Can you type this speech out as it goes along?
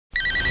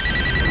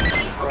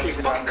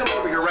fucking come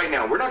over here right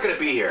now. We're not gonna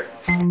be here.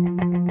 Get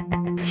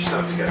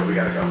yourself together. We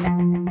gotta go.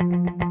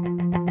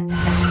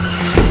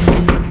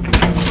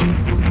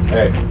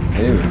 Hey,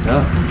 what's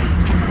up?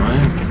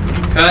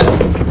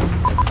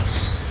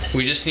 Cut.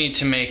 We just need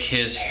to make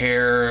his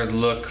hair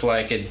look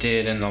like it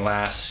did in the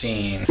last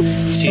scene.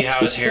 See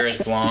how his hair is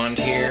blonde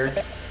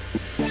here?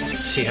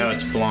 See how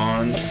it's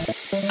blonde?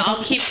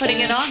 I'll keep putting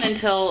it on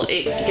until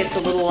it gets a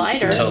little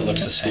lighter. Until it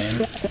looks the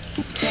same.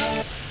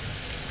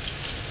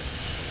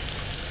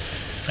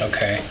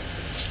 Okay.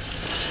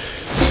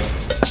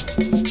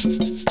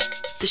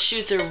 The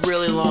shoots are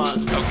really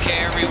long. Okay,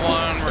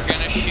 everyone, we're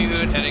gonna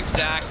shoot at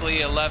exactly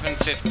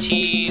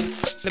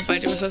 11:15. The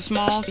budget was so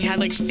small. We had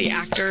like the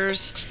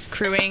actors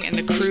crewing and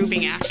the crew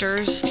being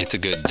actors. It's a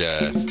good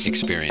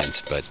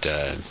experience, but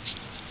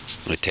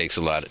it takes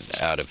a lot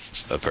out of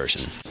a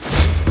person.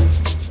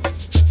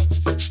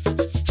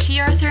 T.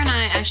 Arthur and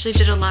I actually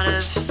did a lot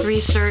of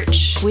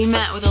research. We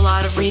met with a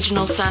lot of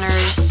regional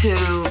centers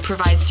who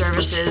provide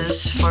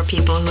services for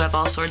people who have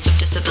all sorts of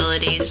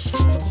disabilities.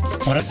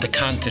 What is the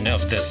content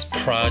of this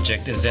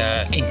project? Does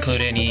that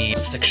include any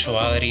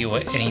sexuality or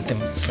anything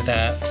for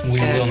that? We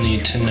will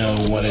need to know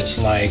what it's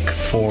like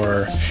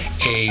for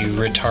a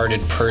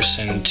retarded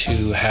person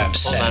to have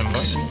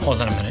sex.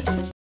 Hold on a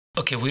minute.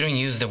 Okay, we don't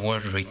use the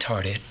word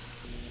retarded.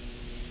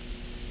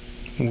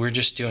 We're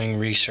just doing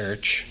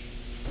research.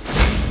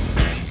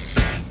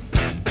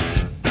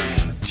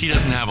 He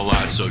doesn't have a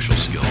lot of social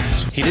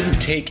skills. He didn't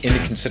take into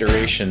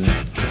consideration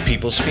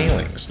people's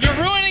feelings. You're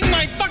ruining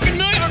my fucking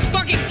movie! I'll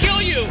fucking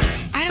kill you!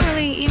 I don't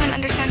really even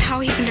understand how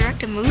he can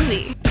direct a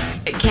movie.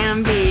 It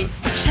can be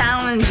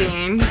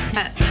challenging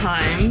at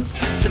times,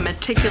 the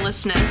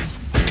meticulousness.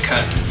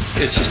 Cut.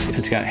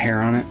 It's got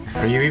hair on it.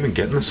 Are you even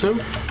getting the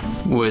suit?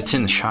 Well, it's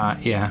in the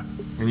shot, yeah.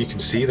 And you can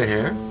see the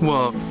hair?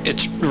 Well,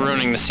 it's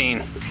ruining the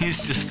scene.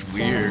 He's just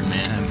weird,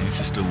 man. He's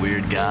just a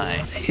weird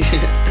guy. He's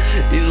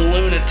a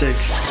lunatic.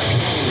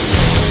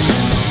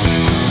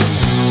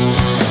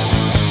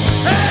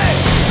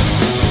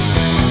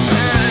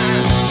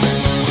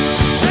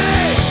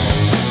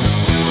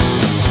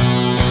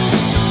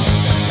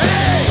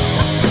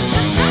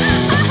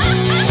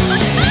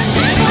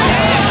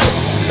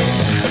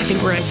 I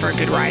think we're in for a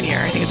good ride here.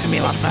 I think it's gonna be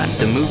a lot of fun.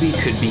 The movie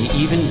could be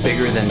even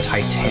bigger than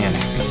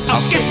Titanic.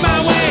 I'll get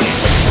my way.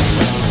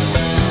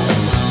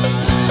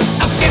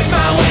 I'll get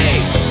my way.